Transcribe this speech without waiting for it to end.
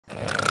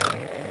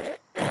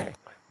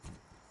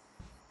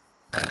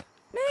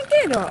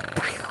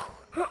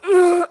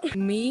up.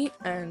 Me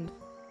and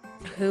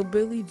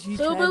Hillbilly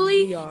G-Tag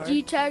VR.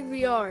 G-Tag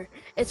VR.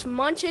 It's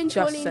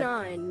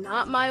Munchin29,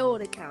 not my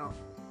old account.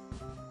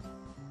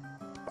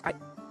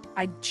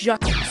 I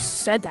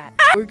just said that.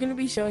 We're gonna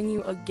be showing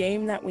you a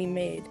game that we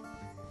made.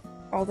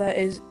 All that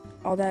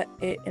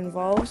it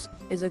involves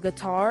is a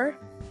guitar,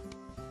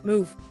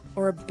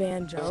 or a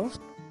banjo,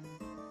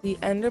 the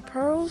ender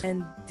pearls,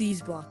 and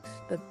these blocks,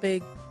 the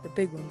big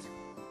ones.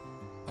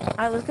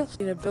 Alright, let's go.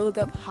 To build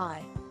up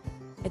high.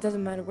 It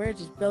doesn't matter where,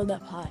 just build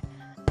up high.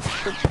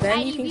 But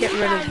then you can get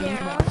rid of these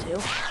ones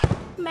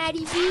too.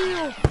 Maddie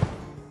View.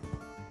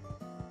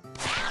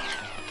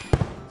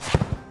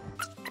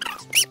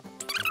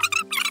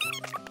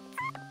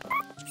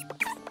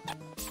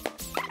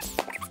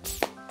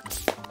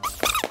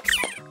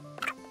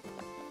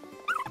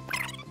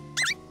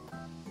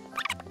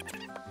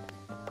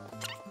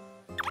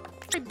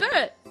 I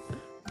bet.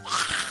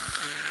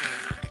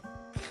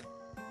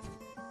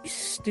 You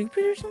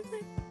stupid or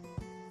something?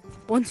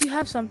 Once you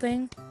have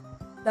something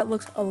that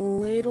looks a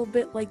little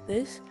bit like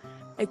this,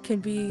 it can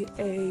be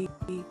a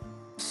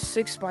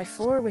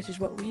 6x4, which is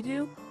what we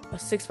do, a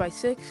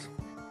 6x6,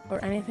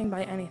 or anything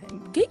by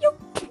anything.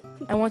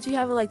 And once you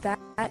have it like that,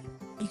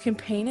 you can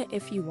paint it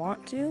if you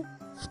want to,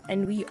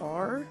 and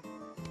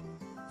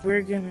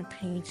we're gonna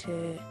paint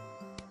it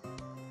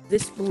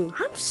this blue.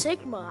 I'm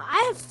Sigma.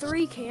 I have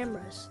 3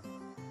 cameras.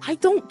 I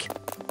don't.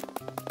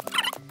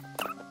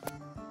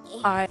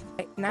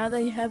 Now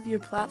that you have your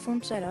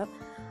platform set up,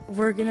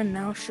 we're gonna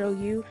now show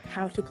you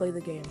how to play the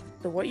game.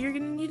 So what you're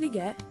gonna need to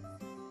get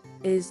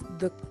is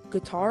the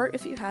guitar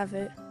if you have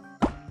it,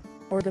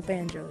 or the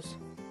banjos.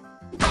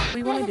 What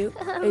you want to do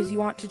is you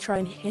want to try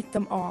and hit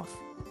them off.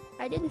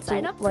 I didn't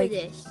sign up for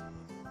this.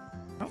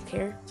 I don't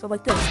care. So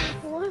like this.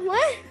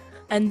 What?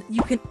 And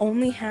you can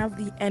only have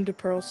the ender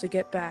pearls to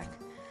get back.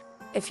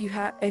 If you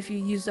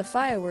use the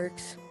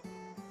fireworks,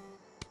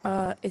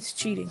 it's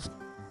cheating.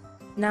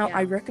 Now,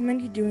 I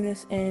recommend you doing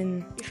this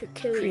in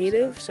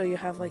creative, so you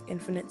have like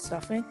infinite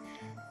stuffing,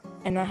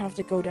 and not have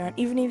to go down.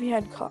 Even if you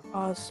had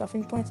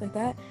stuffing points like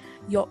that,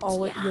 you'll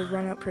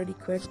run out pretty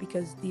quick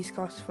because these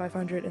cost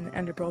 500 and the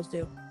ender pearls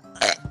do.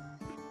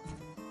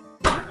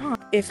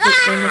 If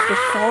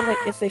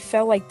they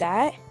fell like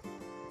that,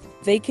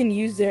 they can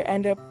use their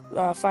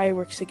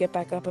fireworks to get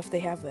back up if they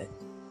have it.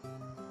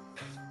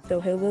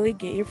 So Hillbilly,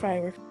 get your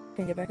fireworks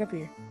and get back up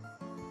here.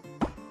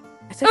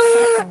 I said,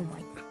 oh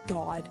my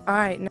god.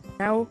 Alright,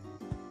 now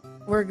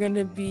we're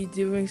gonna be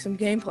doing some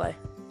gameplay.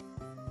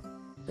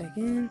 Back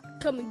in.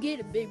 Come and get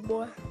it, big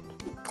boy.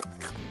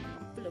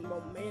 Feeling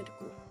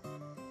romantical.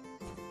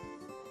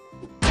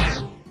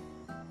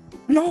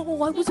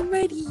 No, I wasn't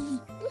ready.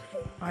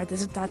 Alright,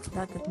 that's not.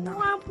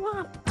 Womp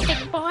womp,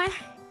 big boy.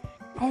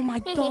 Oh my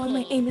god,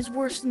 my aim is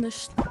worse than the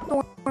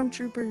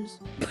stormtroopers.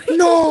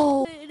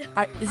 No!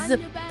 Alright, this is a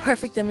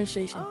perfect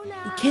demonstration. Oh, no.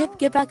 You can't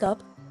get back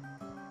up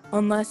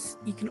unless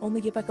you can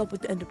only get back up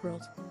with the ender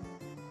pearls.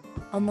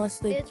 Unless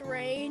they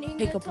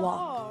take a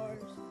block.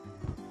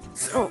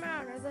 So, come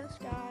out of the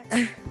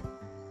sky.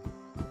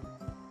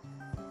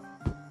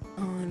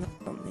 Oh, I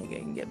don't think I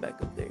can get back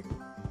up there.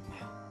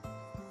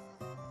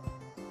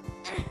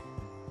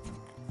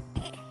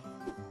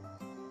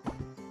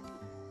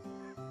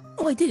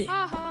 Oh, I did it!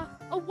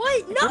 Oh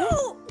wait,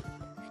 no!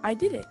 I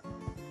did it.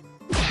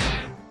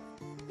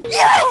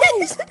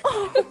 Yes!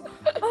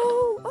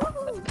 Oh my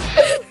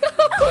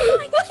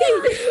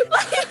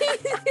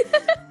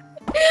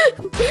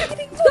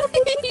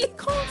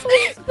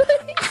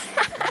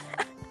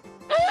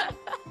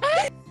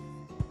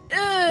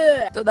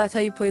So that's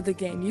how you play the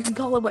game. You can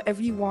call it whatever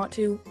you want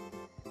to,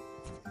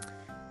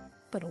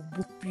 but I'll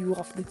whoop you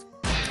off the.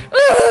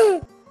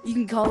 You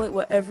can call it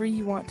whatever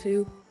you want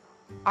to.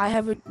 I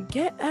haven't.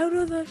 Get out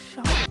of the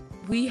shop.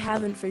 We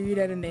haven't figured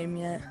out a name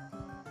yet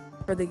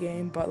for the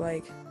game, but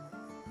like.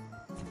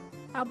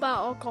 How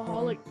about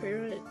alcoholic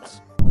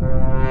parents?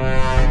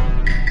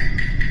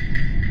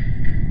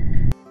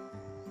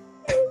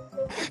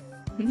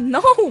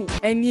 No!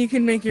 And you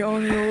can make your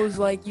own rules,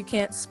 like you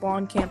can't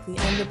spawn camp the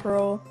ender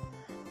pearl.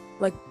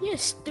 Like, you're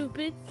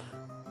stupid.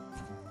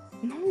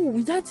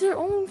 No, that's their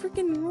own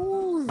freaking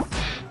rules.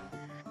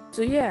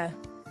 So yeah,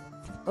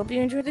 hope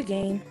you enjoyed the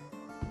game.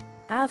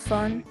 Have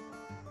fun.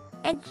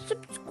 And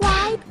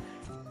subscribe.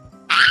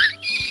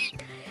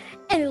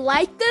 And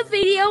like the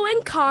video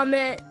and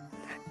comment.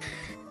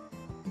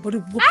 But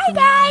Bye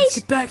guys!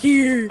 Get back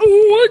here!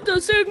 What the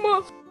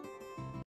Sigma?